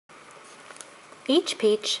Each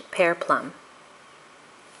peach, pear, plum.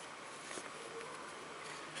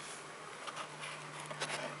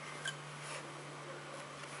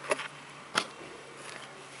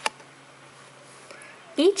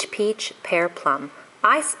 Each peach, pear, plum,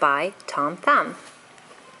 I spy Tom Thumb.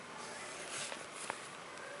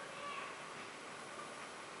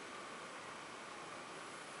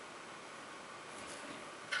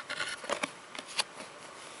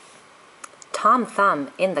 Tom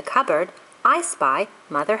Thumb in the cupboard, I spy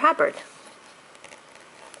Mother Hubbard.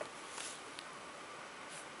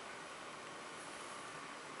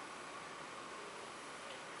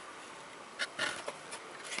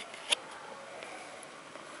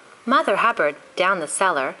 Mother Hubbard down the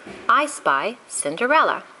cellar, I spy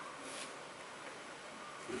Cinderella.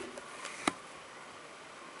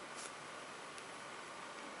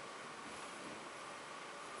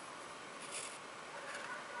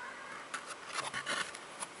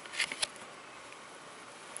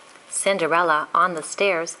 Cinderella on the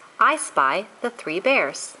stairs, I spy the 3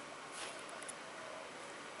 bears.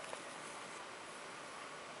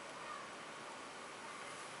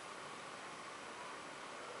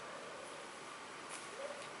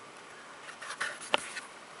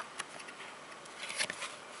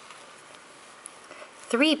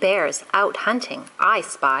 Three bears out hunting, I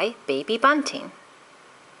spy Baby Bunting.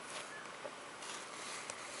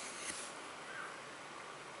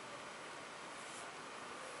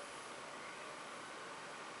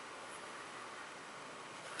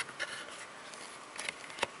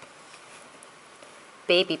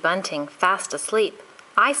 Baby Bunting fast asleep,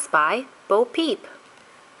 I spy Bo Peep.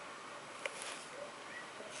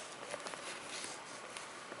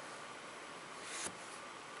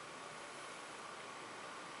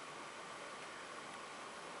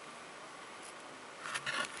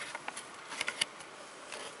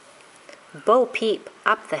 Bo Peep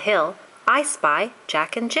up the hill, I spy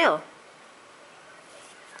Jack and Jill.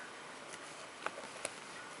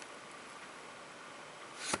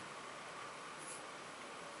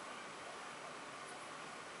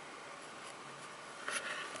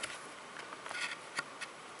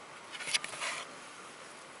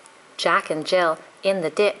 Jack and Jill in the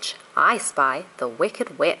ditch, I spy the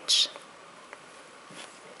Wicked Witch.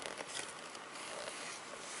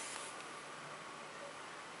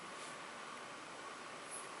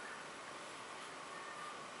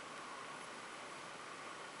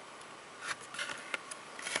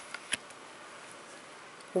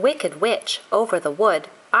 Wicked Witch over the wood,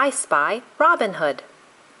 I spy Robin Hood.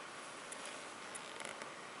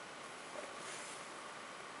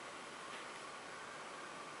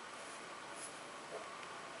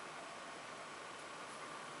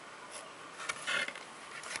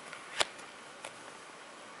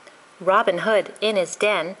 Robin Hood in his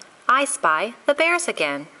den, I spy the bears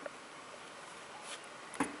again.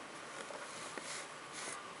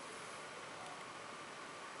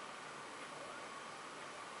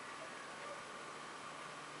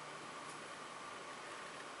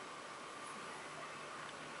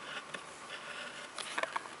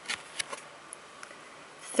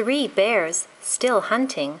 Three bears still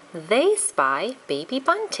hunting, they spy Baby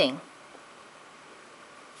Bunting.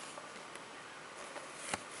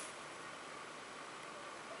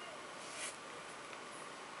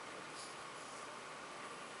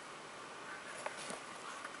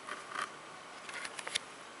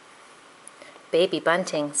 Baby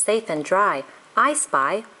Bunting safe and dry, I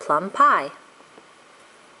spy Plum Pie.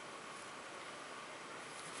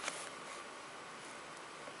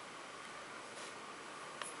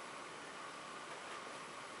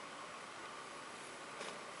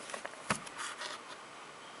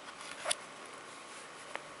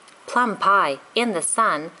 Plum Pie in the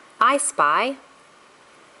sun, I spy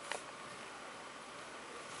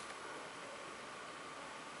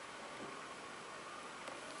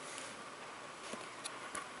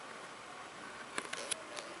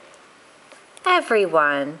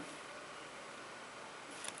everyone.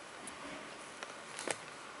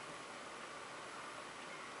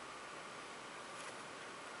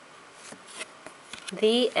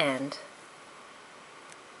 The end.